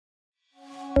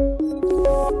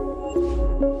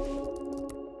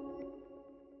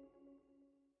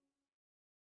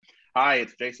Hi,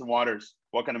 it's Jason Waters.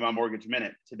 Welcome to my Mortgage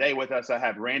Minute. Today with us, I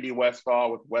have Randy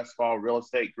Westfall with Westfall Real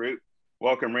Estate Group.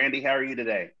 Welcome, Randy. How are you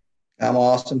today? I'm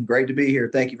awesome. Great to be here.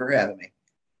 Thank you for having me.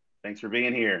 Thanks for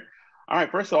being here. All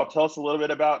right, first of all, tell us a little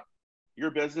bit about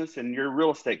your business and your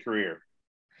real estate career.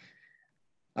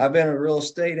 I've been a real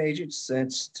estate agent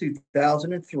since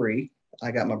 2003.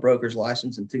 I got my broker's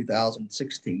license in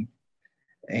 2016,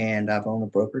 and I've owned a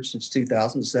brokerage since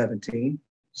 2017.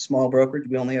 Small brokerage,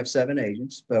 we only have 7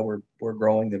 agents, but we're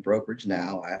growing the brokerage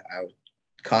now. I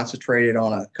concentrated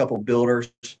on a couple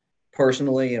builders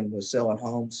personally and was selling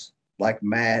homes like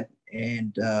mad,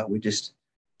 and we just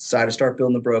decided to start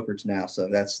building the brokerage now. So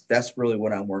that's really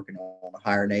what I'm working on,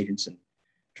 hiring agents and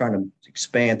trying to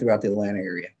expand throughout the Atlanta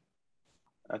area.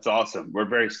 That's awesome. We're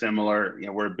very similar.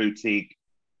 We're a boutique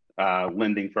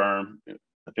lending firm,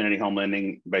 Affinity Home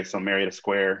Lending, based on Marietta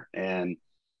Square, and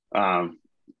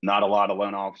not a lot of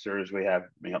loan officers. We have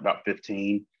about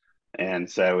 15, and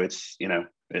so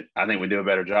I think we do a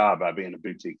better job by being a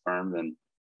boutique firm than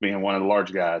being one of the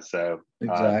large guys. So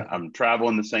Exactly. I'm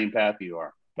traveling the same path you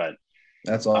are. But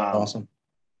That's um, awesome.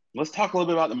 let's talk a little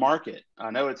bit about the market. I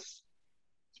know it's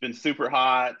been super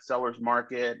hot, seller's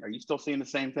market. Are you still seeing the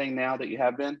same thing now that you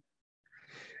have been?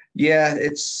 Yeah,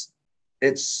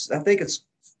 I think it's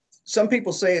some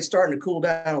people say it's starting to cool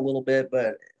down a little bit,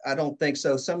 but I don't think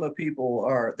so. Some of the people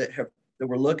that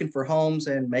were looking for homes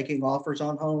and making offers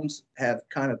on homes have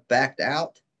kind of backed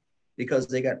out because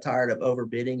they got tired of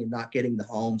overbidding and not getting the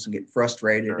homes and getting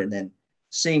frustrated, Sure. and then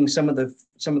seeing some of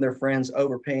their friends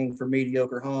overpaying for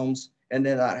mediocre homes and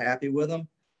they're not happy with them.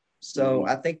 So Hmm.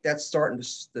 I think that's starting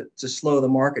to slow the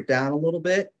market down a little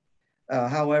bit.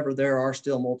 However, there are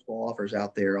still multiple offers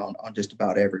out there on just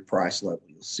about every price level.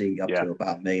 You'll see up Yeah. to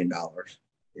about $1 million.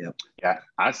 Yep. Yeah,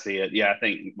 I see it. Yeah, I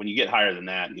think when you get higher than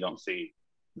that, you don't see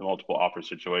the multiple offer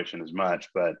situation as much.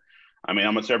 But I mean,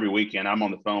 almost every weekend, I'm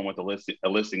on the phone with a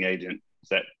listing agent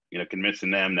that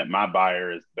convincing them that my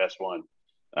buyer is the best one.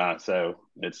 So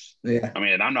it's, Yeah. I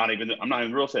mean, and I'm not even a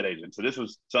real estate agent. So this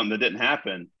was something that didn't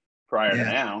happen prior to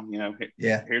Yeah. now.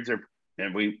 Yeah. Here's their,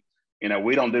 and we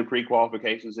don't do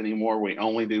pre-qualifications anymore. We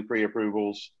only do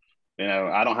pre-approvals.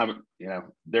 I don't have,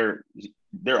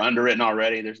 they're underwritten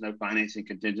already. There's no financing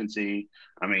contingency.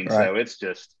 I mean, Right. so it's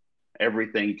just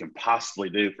everything you can possibly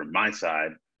do from my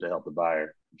side to help the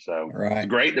buyer. So it's Right.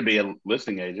 great to be a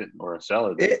listing agent or a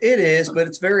seller that, It is, but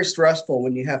it's very stressful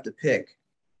when you have to pick.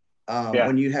 yeah,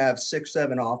 When you have 6,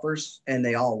 7 offers and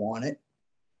they all want it,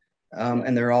 yeah,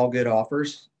 and they're all good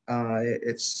offers,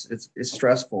 it's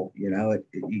stressful. You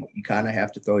kind of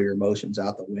have to throw your emotions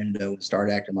out the window and start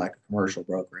acting like a commercial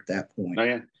broker at that point. no,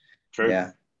 yeah, true.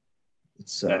 Yeah,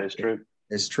 it's That is true.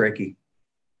 it's tricky.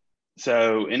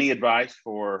 So, any advice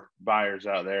for buyers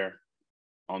out there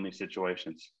on these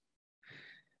situations?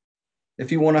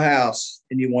 If you want a house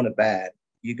and you want it bad,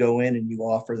 you go in and you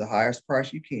offer the highest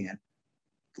price you can,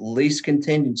 the least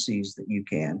contingencies that you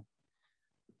can.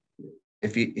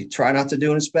 If you try not to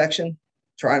do an inspection,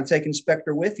 try to take an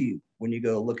inspector with you when you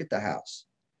go look at the house.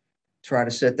 Try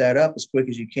to set that up as quick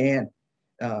as you can.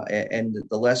 And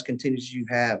the less contingencies you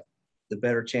have, the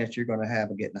better chance you're going to have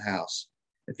of getting a house.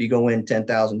 If you go in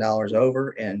 $10,000 over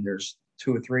and there's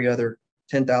two or three other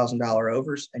 $10,000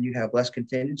 overs and you have less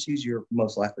contingencies, you're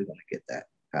most likely going to get that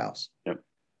house. Yep.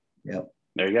 Yep.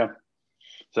 There you go.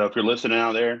 So, if you're listening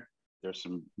out there, there's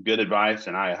some good advice,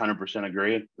 and I 100%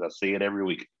 agree because I see it every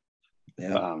week.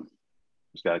 Yep. Um,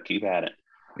 just got to keep at it.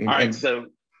 All And, right. and So,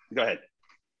 go ahead.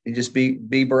 and just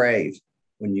be brave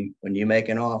when you make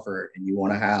an offer and you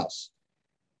want a house.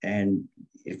 And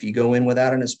if you go in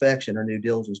without an inspection or due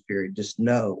diligence period, just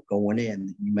know going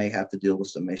in you may have to deal with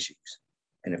some issues.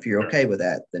 And if you're Sure. okay with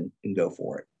that, then you can go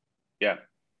for it. Yeah.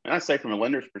 And I say from a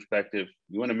lender's perspective,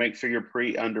 you want to make sure you're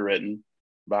pre-underwritten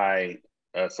by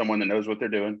someone that knows what they're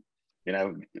doing.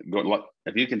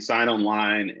 If you can sign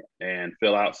online and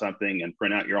fill out something and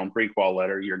print out your own pre-qual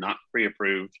letter, you're not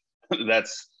pre-approved.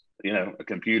 That's a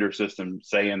computer system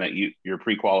saying that you're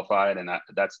pre-qualified, and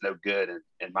that's no good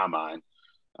in my mind.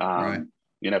 Right.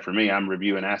 For me, I'm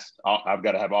reviewing I've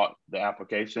got to have all the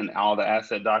application, all the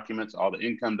asset documents, all the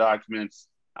income documents.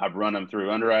 I've run them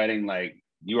through underwriting. Like,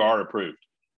 you are approved,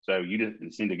 so you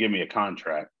just need to give me a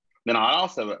contract. Then I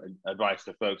also advise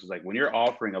to folks is like, when you're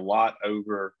offering a lot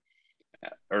over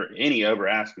or any over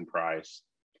asking price,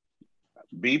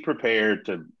 be prepared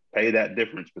to pay that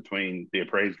difference between the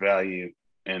appraised value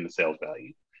and the sales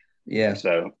value. Yes.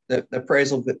 So, The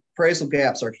appraisal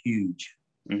gaps are huge.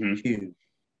 mhm. Huge.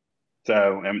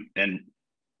 So, and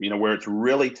where it's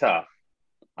really tough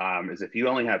is if you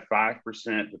only have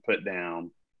 5% to put down,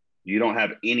 you don't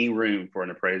have any room for an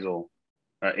appraisal,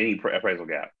 any appraisal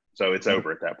gap. So it's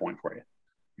over at that point for you.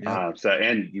 Yeah. So,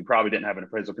 and you probably didn't have an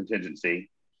appraisal contingency.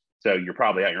 So you're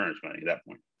probably at your earnest money at that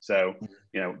point. So,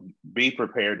 be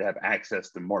prepared to have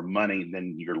access to more money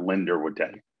than your lender would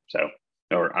tell you. So,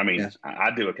 or I mean, Yes.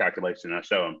 I do a calculation and I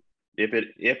show them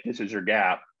if this is your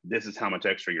gap, this is how much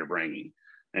extra you're bringing.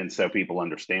 And so people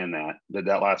understand that. Did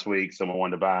that last week. Someone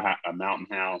wanted to buy a mountain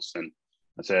house. And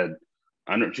I said,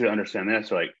 I don't you understand this.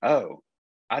 They're like, oh,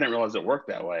 I didn't realize it worked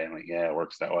that way. I'm like, yeah, it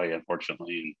works that way,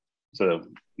 unfortunately. And so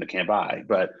they can't buy.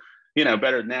 But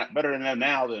better to know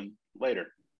now than later.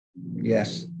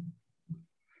 Yes.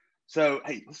 So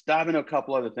hey, let's dive into a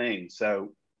couple other things.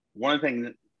 So one of the things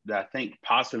that I think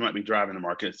possibly might be driving the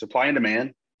market is supply and demand.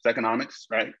 It's economics,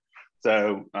 right?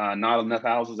 So not enough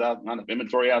houses out, not enough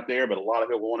inventory out there, but a lot of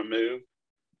people want to move.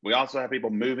 We also have people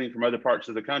moving from other parts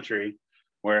of the country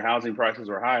where housing prices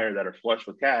are higher that are flush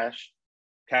with cash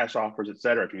offers, et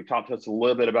cetera. Can you talk to us a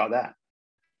little bit about that?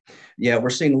 Yeah,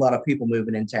 we're seeing a lot of people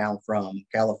moving in town from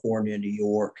California, New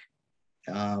York,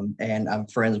 and I'm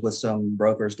friends with some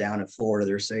brokers down in Florida.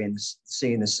 They're seeing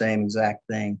the same exact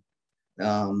thing.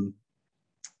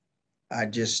 I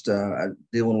just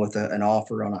dealing with an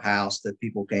offer on a house that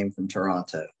people came from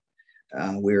Toronto.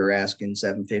 We were asking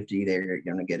 750. They're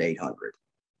going to get 800.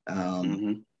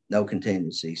 No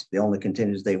contingencies. The only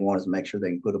contingency they want is to make sure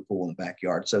they can put a pool in the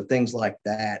backyard. So things like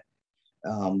that.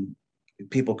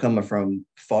 People coming from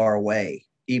far away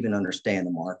even understand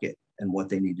the market and what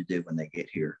they need to do when they get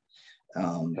here.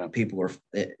 People are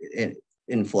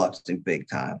influxing big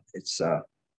time. It's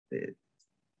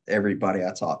everybody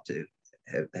I talk to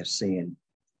have seen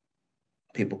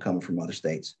people coming from other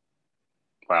states.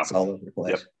 Wow. It's all over the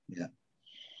place. Yep. Yeah.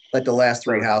 Like the last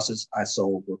 3 houses I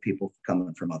sold were people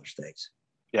coming from other states.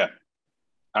 Yeah.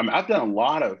 I've done a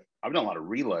lot of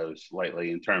reloads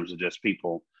lately in terms of just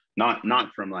people, not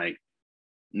from like,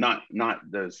 not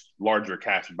those larger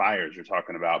cash buyers you're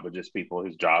talking about, but just people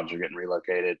whose jobs are getting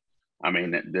relocated. I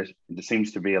mean, there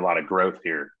seems to be a lot of growth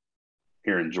here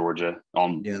in Georgia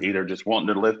on either just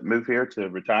wanting to move here to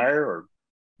retire or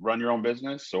run your own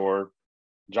business or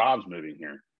jobs moving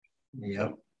here. Yeah.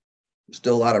 So.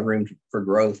 Still a lot of room for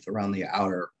growth around the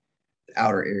outer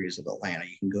areas of Atlanta.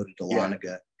 You can go to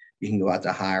Dahlonega, you can go out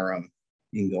to Hiram,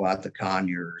 you can go out to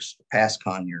Conyers, past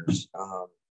Conyers.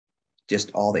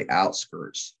 Just all the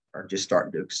outskirts are just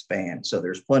starting to expand. So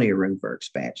there's plenty of room for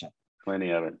expansion.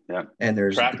 Plenty of it. Yeah. And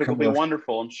there's traffic will be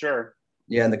wonderful, I'm sure.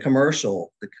 Yeah. And the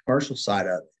commercial side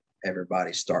of it,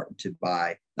 everybody's starting to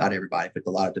buy, not everybody, but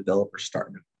a lot of developers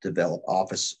starting to develop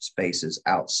office spaces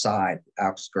outside the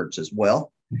outskirts as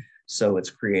well. So it's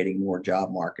creating more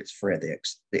job markets for the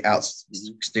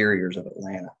exteriors of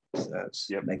Atlanta. So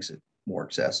it makes it more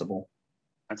accessible.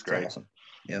 That's great. Awesome.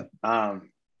 Yeah.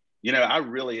 I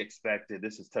really expected,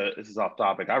 this is off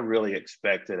topic. I really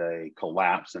expected a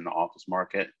collapse in the office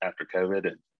market after COVID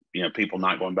and, people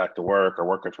not going back to work or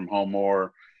working from home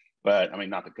more. But I mean,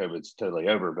 not that COVID's totally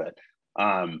over, but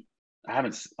I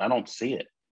don't see it,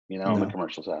 on the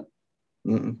commercial side.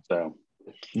 So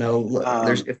no,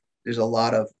 there's a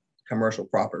lot of commercial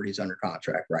properties under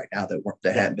contract right now that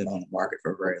haven't been on the market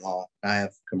for very long. I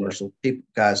have commercial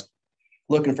guys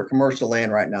looking for commercial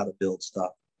land right now to build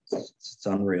stuff. It's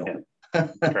unreal. Yeah.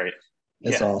 Great.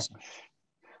 It's awesome.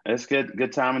 It's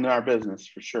good time into our business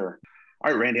for sure.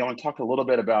 All right, Randy, I want to talk a little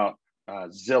bit about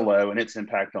Zillow and its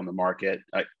impact on the market.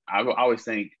 I always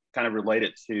think kind of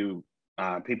related to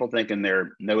people thinking they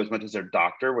know as much as their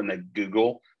doctor when they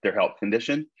Google their health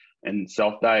condition and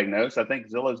self-diagnose. I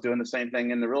think Zillow is doing the same thing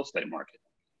in the real estate market.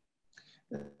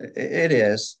 It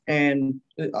is. And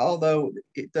although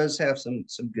it does have some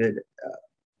good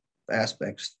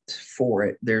aspects for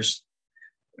it, there's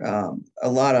a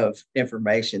lot of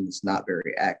information that's not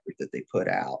very accurate that they put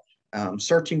out.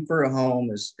 Searching for a home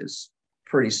is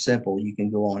pretty simple. You can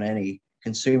go on any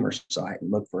consumer site and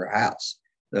look for a house.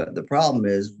 The problem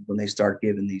is when they start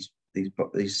giving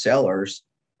these sellers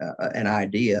an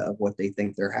idea of what they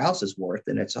think their house is worth,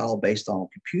 and it's all based on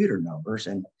computer numbers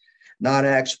and not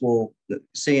actual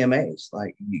CMAs.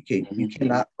 Like you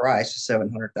cannot price a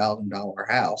 $700,000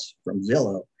 house from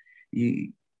Zillow.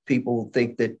 People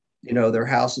think that their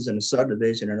house is in a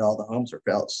subdivision and all the homes are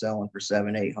selling for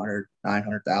 700, 800,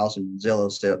 900,000.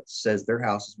 Zillow says their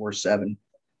house is worth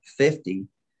 750.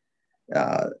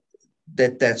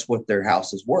 That's what their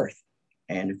house is worth.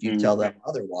 And if you tell them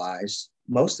otherwise,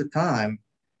 most of the time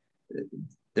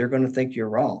they're going to think you're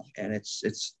wrong. And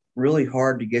it's really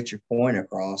hard to get your point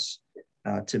across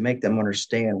to make them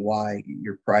understand why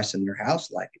you're pricing their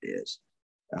house like it is.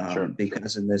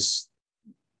 Because in this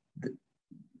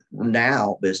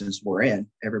now business we're in,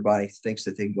 everybody thinks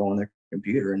that they can go on their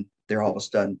computer, and they're all of a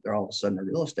sudden a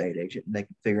real estate agent, and they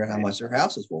can figure out how much their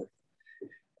house is worth.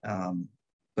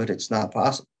 But it's not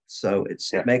possible. So it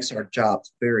makes our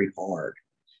jobs very hard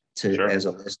to, as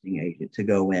a listing agent, to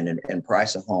go in and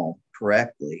price a home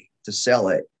correctly to sell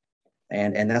it.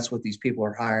 And that's what these people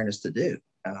are hiring us to do.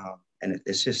 And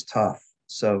it's just tough.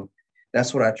 So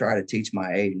that's what I try to teach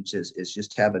my agents is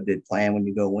just have a good plan when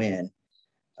you go in,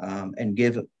 and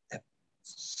give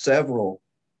several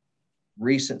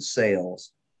recent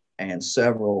sales and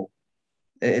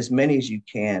as many as you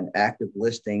can, active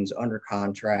listings under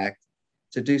contract,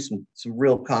 to do some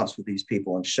real comps with these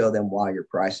people and show them why you're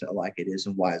pricing it like it is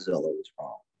and why Zillow is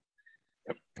wrong.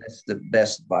 That's the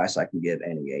best advice I can give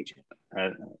any agent.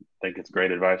 I think it's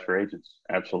great advice for agents.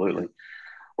 Absolutely.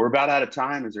 We're about out of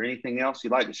time. Is there anything else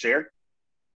you'd like to share?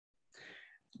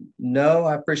 No,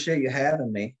 I appreciate you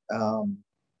having me.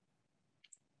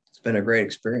 It's been a great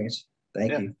experience.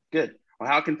 Thank you. Good. Well,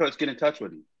 how can folks get in touch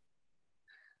with you?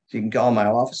 So you can call my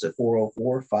office at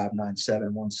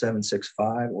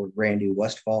 404-597-1765 or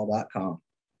randywestfall.com.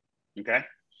 Okay.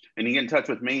 And you get in touch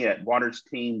with me at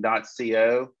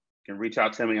watersteam.co. You can reach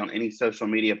out to me on any social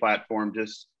media platform.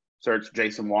 Just search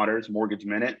Jason Waters Mortgage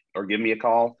Minute, or give me a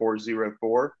call,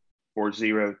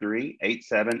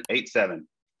 404-403-8787.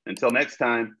 Until next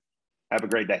time, have a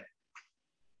great day.